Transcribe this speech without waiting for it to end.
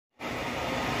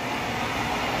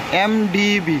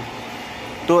MDB.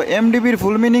 তো এমডিবির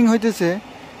full meaning হইতেছে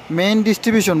main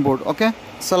distribution board. ওকে,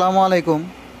 আসসালামু আলাইকুম।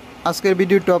 আজকের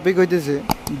ভিডিওর টপিক হইতেছে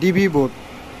ডিবি বোর্ড।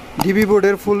 ডিবি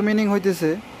বোর্ডের ফুল মিনিং হইতেছে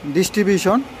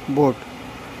ডিস্ট্রিবিউশন বোর্ড।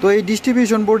 তো এই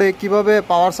ডিস্ট্রিবিউশন বোর্ডে কিভাবে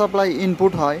পাওয়ার সাপ্লাই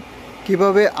ইনপুট হয়,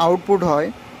 কিভাবে আউটপুট হয়,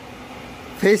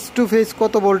 ফেস টু ফেস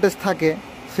কত ভোল্টেজ থাকে,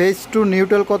 ফেস টু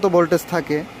নিউট্রাল কত ভোল্টেজ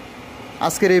থাকে,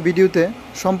 আজকের এই ভিডিওতে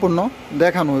সম্পূর্ণ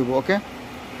দেখানো হইব। ওকে,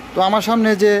 তো আমার সামনে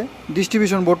যে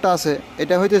ডিস্ট্রিবিউশন বোর্ডটা আছে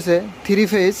এটা হইতেছে 3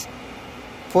 ফেজ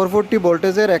 440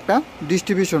 ভোল্টেজের একটা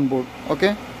ডিস্ট্রিবিউশন বোর্ড। ওকে,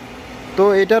 তো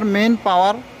এটার মেইন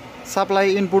পাওয়ার সাপ্লাই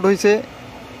ইনপুট হইছে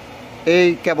এই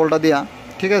কেবলটা দিয়া,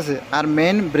 ঠিক আছে। আর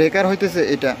মেইন ব্রেকার হইতেছে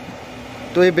এটা।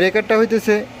 তো এই ব্রেকারটা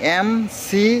হইতেছে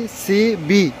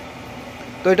MCCB।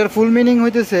 তো এটার ফুল মিনিং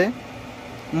হইতেছে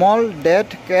small dead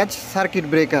catch circuit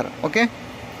breaker. ওকে,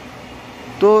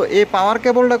 তো এই পাওয়ার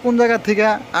কেবলটা কোন জায়গা থেকে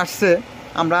আসছে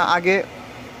আমরা আগে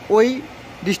ওই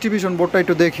ডিস্ট্রিবিউশন বোর্ডটা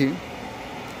একটু দেখি।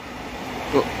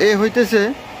 তো এ হইতেছে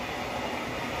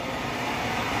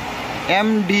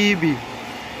এমডিবি।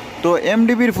 তো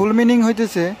এমডিবির ফুল মিনিং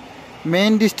হইতেছে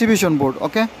মেইন ডিস্ট্রিবিউশন বোর্ড।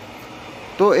 ওকে,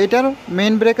 তো এটার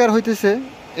মেইন ব্রেকার হইতেছে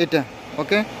এটা।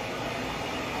 ওকে,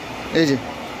 এই যে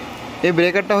এই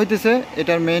ব্রেকারটা হইতেছে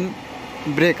এটার মেইন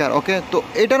ব্রেকার। ওকে, তো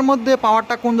এটার মধ্যে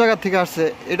পাওয়ারটা কোন জায়গা থেকে আসছে?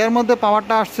 এটার মধ্যে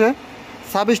পাওয়ারটা আসছে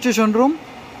সাবস্টেশন রুম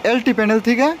এলটি প্যানেল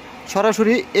থেকে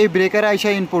সরাসরি এই ব্রেকারে আইসা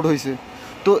ইনপুট হয়েছে।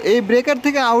 তো এই ব্রেকার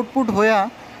থেকে আউটপুট হইয়া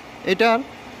এটার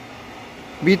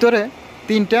ভিতরে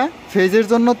 3টা ফেজের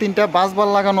জন্য 3টা বাস বার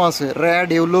লাগানো আছে, রেড,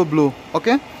 ইয়েলো, ব্লু।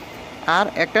 ওকে, আর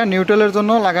একটা নিউট্রালের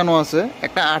জন্য লাগানো আছে,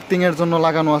 একটা আর্থিংয়ের জন্য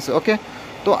লাগানো আছে। ওকে,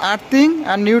 তো আর্থিং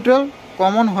আর নিউট্রাল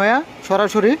কমন হয়ে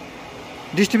সরাসরি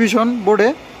ডিস্ট্রিবিউশন বোর্ডে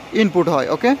ইনপুট হয়।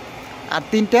 ওকে, আর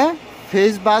 3টা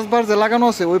ফেজ বাস বার যে লাগানো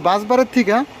আছে ওই বাস বারের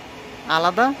থেকে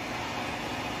আলাদা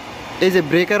এই যে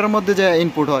ব্রেকারের মধ্যে যে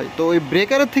ইনপুট হয়, তো ওই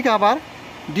ব্রেকারের থেকে আবার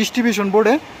ডিস্ট্রিবিউশন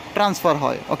বোর্ডে ট্রান্সফার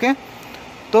হয়। ওকে,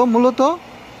 তো মূলত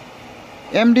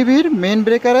এমডিবির মেইন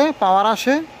ব্রেকারে পাওয়ার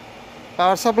আসে,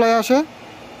 পাওয়ার সাপ্লাই আসে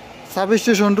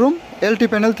সাবস্টেশন রুম এলটি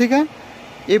প্যানেল থেকে।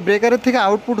 এই ব্রেকারের থেকে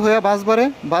আউটপুট হয়ে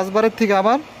বাসবারের থেকে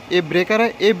আবার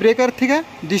এই ব্রেকার থেকে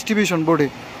ডিস্ট্রিবিউশন বোর্ডে।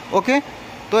 ওকে,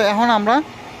 তো এখন আমরা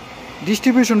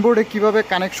ডিস্ট্রিবিউশন বোর্ডে কিভাবে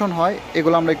কানেকশন হয়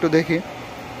এগুলো আমরা একটু দেখি।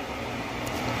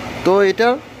 তো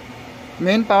এটার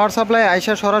মেইন পাওয়ার সাপ্লাই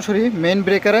আইসা সরাসরি মেইন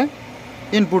ব্রেকারে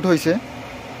ইনপুট হয়েছে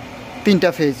 3টা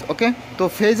ফেজ। ওকে, তো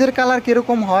ফেজের কালার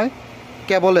কীরকম হয়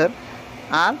কেবলের,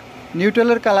 আর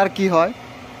নিউট্রালের কালার কি হয়,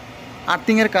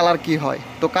 আর্থিংয়ের কালার কি হয়,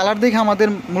 তো কালার দেখে আমাদের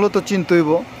মূলত চিনতে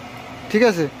হইব। ঠিক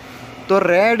আছে, তো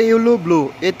রেড, ইয়েলো, ব্লু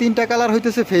এই 3টা কালার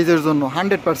হইতেছে ফেজের জন্য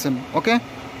 100%। ওকে,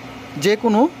 যে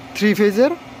কোনো 3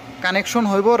 ফেজের কানেকশন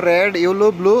হইব রেড, ইয়েলো,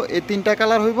 ব্লু এই 3টা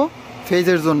কালার হইব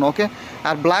ফেজের জন্য। ওকে,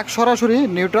 আর ব্ল্যাক সরাসরি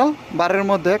নিউট্রাল বারের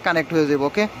মধ্যে কানেক্ট হয়ে যাবে।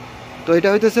 ওকে, তো এটা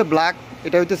হইতেছে ব্ল্যাক,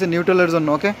 এটা হইতেছে নিউট্রালের জন্য।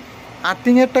 ওকে,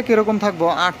 আর্থিংয়েরটা কীরকম থাকবো,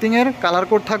 আর্থিংয়ের কালার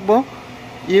কোড থাকবো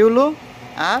ইয়েলো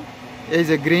আর এই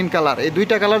যে গ্রিন কালার, এই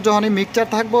 2টা কালার যখনই মিক্সচার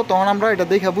থাকবো তখন আমরা এটা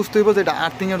দেখে বুঝতে হইব যে এটা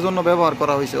আর্থিংয়ের জন্য ব্যবহার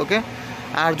করা হয়েছে। ওকে,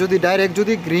 আর যদি ডাইরেক্ট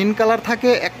যদি গ্রিন কালার থাকে,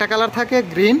 একটা কালার থাকে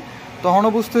গ্রিন, তখনও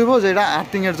বুঝতে হইব যে এটা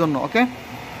আর্থিংয়ের জন্য। ওকে,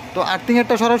 তো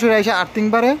আর্থিংয়েরটা সরাসরি আইসা আর্থিং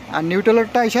বারে, আর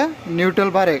নিউট্রালেরটা আইসা নিউট্রাল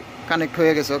বারে কানেক্ট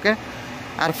হয়ে গেছে। ওকে,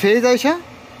 আর ফেজ আইসা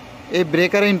এই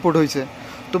ব্রেকারে ইনপুট হয়েছে।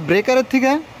 তো ব্রেকারের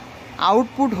থেকে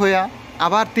আউটপুট হইয়া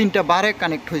আবার 3টা বারে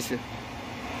কানেক্ট হয়েছে।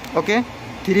 ওকে,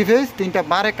 3 ফেজ 3টা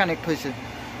বারে কানেক্ট হয়েছে।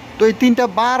 তো এই 3টা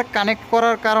বার কানেক্ট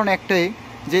করার কারণ একটাই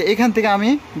যে এখান থেকে আমি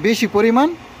বেশি পরিমাণ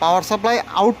পাওয়ার সাপ্লাই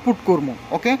আউটপুট করব।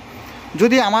 ওকে,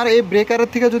 যদি আমার এই ব্রেকারের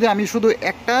থেকে যদি আমি শুধু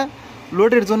একটা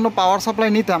লোডের জন্য পাওয়ার সাপ্লাই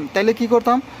নিতাম তাহলে কি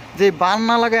করতাম, যে বার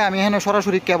না লাগায় আমি এখানে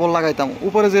সরাসরি কেবল লাগাইতাম।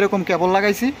 উপরে যেরকম কেবল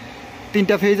লাগাইছি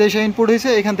 3টা ফেজ এসে ইনপুট হয়েছে,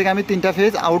 এখান থেকে আমি 3টা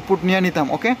ফেজ আউটপুট নিয়ে নিতাম।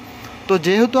 ওকে, তো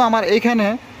যেহেতু আমার এইখানে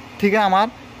থেকে আমার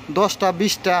 10টা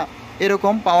 20টা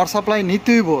এরকম পাওয়ার সাপ্লাই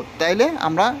নিতে হইব, তাইলে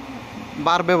আমরা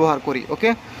বার ব্যবহার করি। ওকে,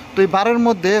 তো এই বারের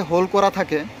মধ্যে হোল করা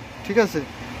থাকে। ঠিক আছে,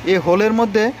 এই হোলের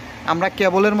মধ্যে আমরা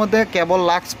কেবলের মধ্যে কেবল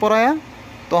লাক্স পরায়া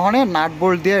তখন নাট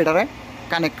বোল্ট দিয়ে এটারে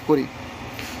কানেক্ট করি।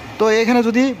 তো এখানে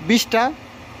যদি 20টা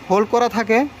হোল করা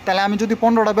থাকে তাহলে আমি যদি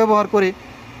 15টা ব্যবহার করি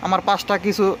আমার 5টা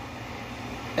কিছু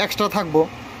এক্সট্রা থাকবো।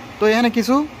 তো এখানে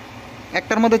কিছু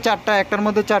একটার মধ্যে 4টা, একটার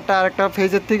মধ্যে 4টা, আর একটা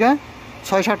ফেজের থেকে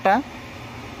 6-7টা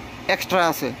এক্সট্রা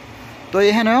আছে। তো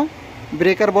এখানেও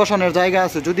ব্রেকার বসানোর জায়গা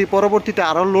আছে, যদি পরবর্তীতে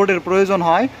আরও লোডের প্রয়োজন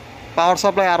হয়, পাওয়ার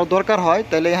সাপ্লাই আরও দরকার হয়,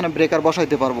 তাহলে এখানে ব্রেকার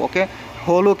বসাইতে পারবো। ওকে,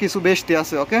 হোলও কিছু বেশি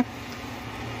আছে। ওকে,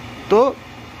 তো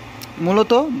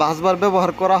মূলত বাসবার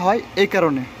ব্যবহার করা হয় এই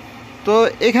কারণে। তো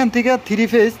এখান থেকে 3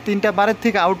 ফেজ 3টা বারের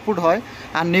থেকে আউটপুট হয়,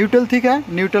 আর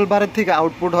নিউট্রাল বারের থেকে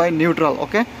আউটপুট হয় নিউট্রাল।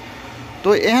 ওকে, তো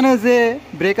এখানে যে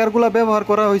ব্রেকারগুলো ব্যবহার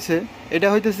করা হয়েছে এটা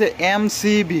হইতেছে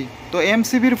এমসিবি। তো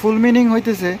এমসিবির ফুল মিনিং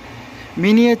হইতেছে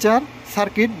মিনিয়েচার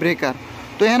সার্কিট ব্রেকার।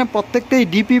 তো এখানে প্রত্যেকটাই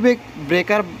ডিপি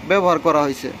ব্রেকার ব্যবহার করা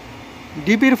হয়েছে।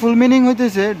 ডিপির ফুল মিনিং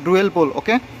হইতেছে ডুয়েল পোল।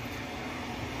 ওকে,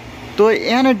 তো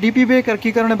এখানে ডিপি ব্রেকার কী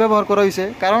কারণে ব্যবহার করা হয়েছে,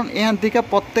 কারণ এখান থেকে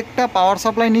প্রত্যেকটা পাওয়ার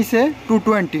সাপ্লাই নিচে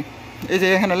 220, এই যে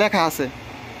এখানে লেখা আছে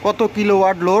কত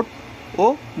কিলোওয়াট লোড ও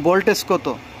ভোল্টেজ কত।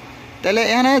 তাহলে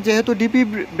এখানে যেহেতু ডিপি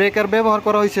ব্রেকার ব্যবহার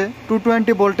করা হয়েছে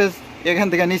 220 ভোল্টেজ এখান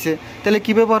থেকে নিচে, তাহলে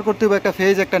কী ব্যবহার করতে হবে, একটা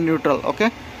ফেজ একটা নিউট্রাল। ওকে,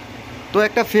 তো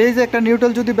একটা ফেজ একটা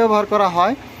নিউট্রাল যদি ব্যবহার করা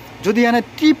হয়, যদি এখানে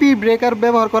টিপি ব্রেকার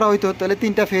ব্যবহার করা হইতো তাহলে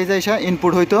 3টা ফেজ আইসা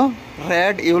ইনপুট হইতো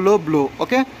রেড, ইয়েলো, ব্লু।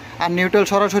 ওকে, আর নিউট্রাল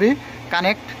সরাসরি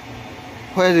কানেক্ট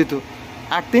হয়ে যেত,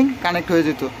 আর্থিং কানেক্ট হয়ে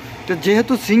যেত। তো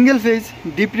যেহেতু সিঙ্গেল ফেজ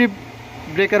ডিপি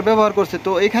ব্রেকার ব্যবহার করছে,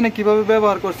 তো এখানে কিভাবে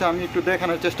ব্যবহার করছে আমি একটু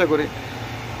দেখানোর চেষ্টা করি।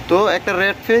 তো একটা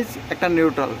রেড ফেজ একটা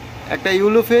নিউট্রাল, একটা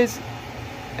ইয়েলো ফেজ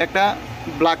একটা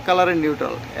ব্ল্যাক কালারের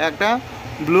নিউট্রাল, একটা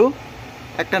ব্লু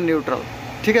একটা নিউট্রাল,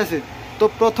 ঠিক আছে। তো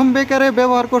প্রথম ব্রেকারে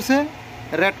ব্যবহার করছে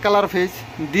রেড কালার ফেজ,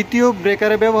 দ্বিতীয়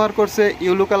ব্রেকারে ব্যবহার করছে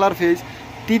ইয়েলো কালার ফেজ,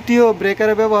 তৃতীয়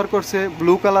ব্রেকারে ব্যবহার করছে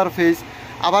ব্লু কালার ফেজ,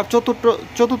 আবার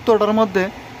চতুর্থটার মধ্যে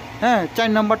 4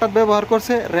 নাম্বারটা ব্যবহার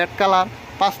করছে রেড কালার,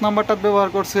 5 নাম্বারটা ব্যবহার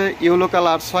করছে ইয়েলো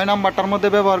কালার, 6 নাম্বারটার মধ্যে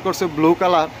ব্যবহার করছে ব্লু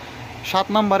কালার, 7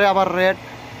 নাম্বারে আবার রেড,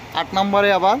 8 নাম্বারে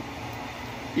আবার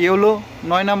ইয়েলো,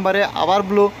 9 নাম্বারে আবার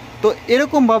ব্লু। তো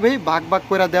এরকমভাবেই ভাগ ভাগ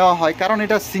করে দেওয়া হয়, কারণ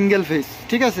এটা সিঙ্গেল ফেজ,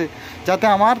 ঠিক আছে, যাতে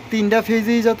আমার 3টা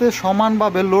ফেজেই যাতে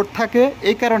সমানভাবে লোড থাকে।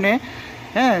 এই কারণে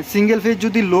সিঙ্গেল ফেজ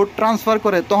যদি লোড ট্রান্সফার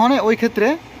করে তখন ওই ক্ষেত্রে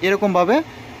এরকমভাবে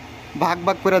ভাগ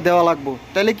ভাগ করে দেওয়া লাগবো।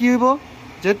 তাহলে কী হইব,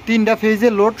 যে 3টা ফেজে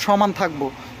লোড সমান থাকবো,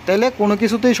 তাহলে কোনো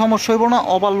কিছুতেই সমস্যা হইব না,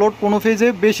 ওভারলোড কোনো ফেজে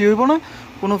বেশি হইব না,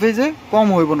 কোনো ফেজে কম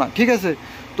হইব না, ঠিক আছে।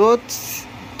 তো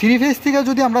 3 ফেজ থেকে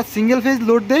যদি আমরা সিঙ্গেল ফেজ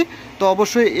লোড দেই, তো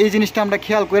অবশ্যই এই জিনিসটা আমরা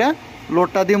খেয়াল করে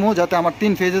লোডটা দিমু, যাতে আমার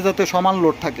 3 ফেজে যাতে সমান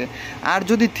লোড থাকে। আর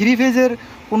যদি 3 ফেজের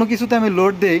কোনো কিছুতে আমি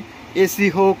লোড দেই, এসি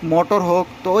হোক মোটর হোক,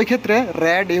 তো ওই ক্ষেত্রে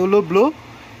রেড, ইয়েলো, ব্লু,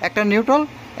 একটা নিউট্রাল,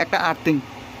 একটা আর্থিং।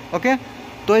 ওকে,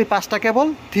 তো এই 5টা কেবল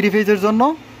 3 ফেজের জন্য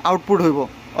আউটপুট হইব।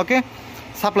 ওকে,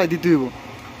 সাপ্লাই দিতে হইব।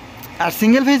 আর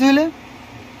সিঙ্গেল ফেজ হইলে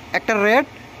একটা রেড,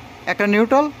 একটা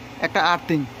নিউট্রাল, একটা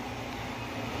আর্থিং।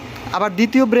 আবার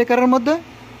দ্বিতীয় ব্রেকারের মধ্যে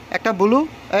একটা ব্লু,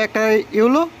 একটা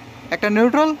ইয়েলো, একটা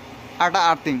নিউট্রাল আর একটা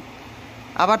আর্থিং।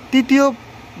 আবার তৃতীয়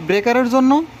ব্রেকারের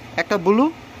জন্য একটা ব্লু,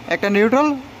 একটা নিউট্রাল,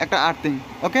 একটা আর্থিং।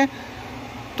 ওকে,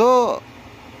 তো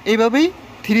এইভাবেই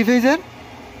 3 ফেজের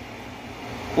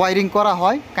ওয়ারিং করা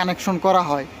হয়, কানেকশন করা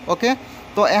হয়। ওকে,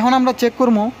 তো এখন আমরা চেক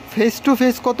করবো ফেজ টু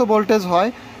ফেজ কত ভোল্টেজ হয়,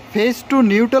 ফেজ টু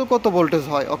নিউট্রাল কত ভোল্টেজ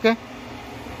হয়। ওকে,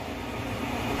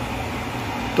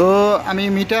 তো আমি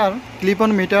metre clip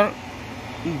on metre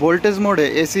voltage মোডে,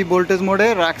 এসি ভোল্টেজ মোডে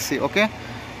রাখছি। ওকে,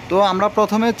 তো আমরা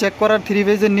প্রথমে চেক করার 3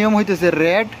 ফেজের নিয়ম হইতেছে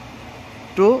red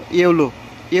two yellow,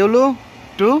 yellow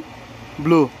two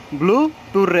blue, blue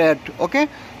two red. ওকে,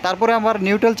 তারপরে আবার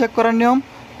নিউট্রাল চেক করার নিয়ম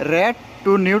red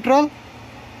two neutral,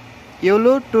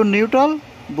 yellow two neutral,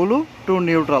 blue two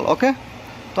neutral. ওকে,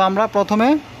 তো আমরা প্রথমে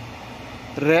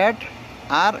রেড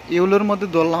আর ইয়েলোর মধ্যে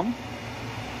ধরলাম,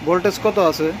 ভোল্টেজ কত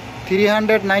আছে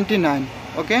 399।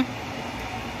 ওকে,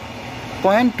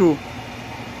 0.2।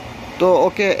 তো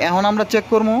ওকে, এখন আমরা চেক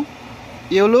করবো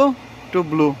ইয়েলো টু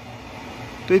ব্লু,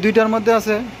 তো এই দুইটার মধ্যে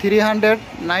আছে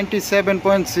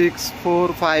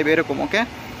 397.645 এরকম। ওকে,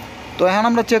 তো এখন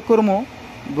আমরা চেক করবো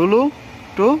ব্লু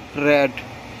টু রেড,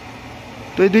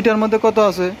 তো এই দুইটার মধ্যে কত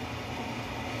আছে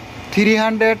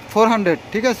 400,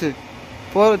 ঠিক আছে,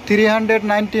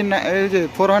 399, এই যে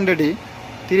 400ই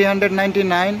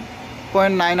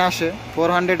 399.9 আসে,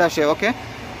 400 আসে। ওকে,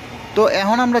 তো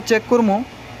এখন আমরা চেক করবো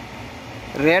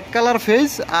রেড কালার ফেজ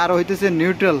আর হইতেছে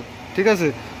নিউট্রাল, ঠিক আছে।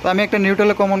 তো আমি একটা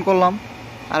নিউট্রালে কমন করলাম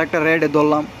আর একটা রেডে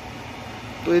ধরলাম,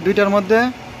 তো এই দুইটার মধ্যে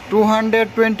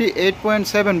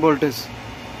 228.7 ভোল্টেজ।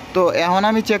 তো এখন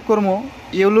আমি চেক করবো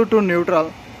ইয়েলো টু নিউট্রাল,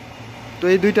 তো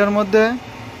এই দুইটার মধ্যে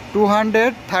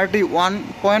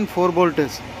 231.4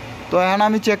 ভোল্টেজ। তো এখন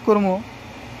আমি চেক করবো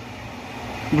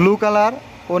ব্লু কালার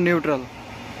ও নিউট্রাল,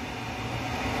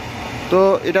 তো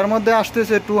এটার মধ্যে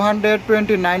আসতেছে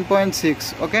 229.6।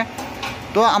 ওকে,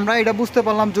 তো আমরা এটা বুঝতে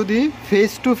পারলাম যদি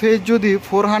ফেজ টু ফেজ যদি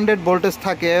 400 ভোল্টেজ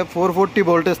থাকে, 440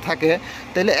 ভোল্টেজ থাকে,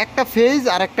 তাহলে একটা ফেজ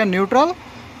আর একটা নিউট্রাল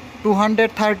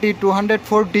 230,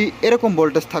 240 এরকম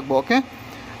ভোল্টেজ থাকবো। ওকে,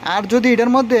 আর যদি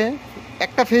এটার মধ্যে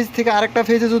একটা ফেজ থেকে আরেকটা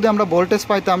ফেজে যদি আমরা ভোল্টেজ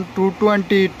পাইতাম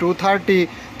 220, 230,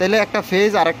 তাহলে একটা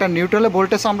ফেজ আর একটা নিউট্রালে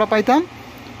ভোল্টেজ আমরা পাইতাম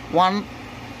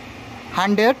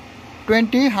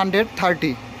 120,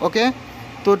 130। ওকে,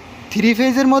 তো 3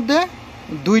 ফেজের মধ্যে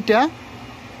দুইটা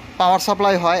পাওয়ার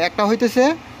সাপ্লাই হয়, একটা হইতেছে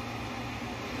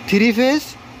 3 ফেজ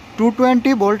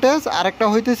 220 ভোল্টেজ আর একটা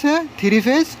হইতেছে 3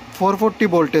 ফেজ 440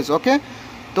 ভোল্টেজ। ওকে,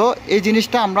 তো এই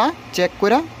জিনিসটা আমরা চেক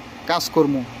করে কাজ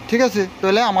করবো, ঠিক আছে?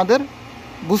 তাহলে আমাদের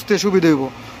বুঝতে সুবিধা হইব।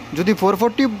 যদি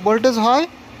 440 ভোল্টেজ হয়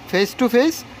ফেস টু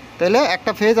ফেস, তাহলে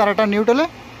একটা ফেজ আর একটা নিউট্রালে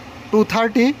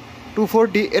 230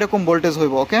 240 এরকম ভোল্টেজ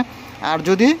হইব। ওকে, আর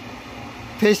যদি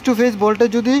ফেস টু ফেস ভোল্টেজ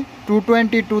যদি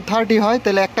 220 230 হয়,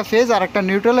 তাহলে একটা ফেজ আর একটা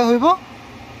নিউট্রালে হইব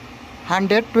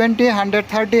 120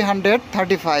 130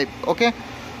 135। ওকে,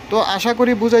 তো আশা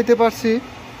করি বুঝাইতে পারছি।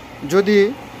 যদি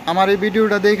আমার এই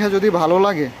ভিডিওটা দেখে যদি ভালো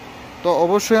লাগে, তো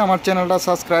অবশ্যই আমার চ্যানেলটা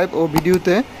সাবস্ক্রাইব ও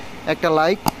ভিডিওতে একটা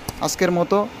লাইক। আজকের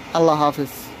মতো আল্লাহ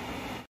হাফেজ।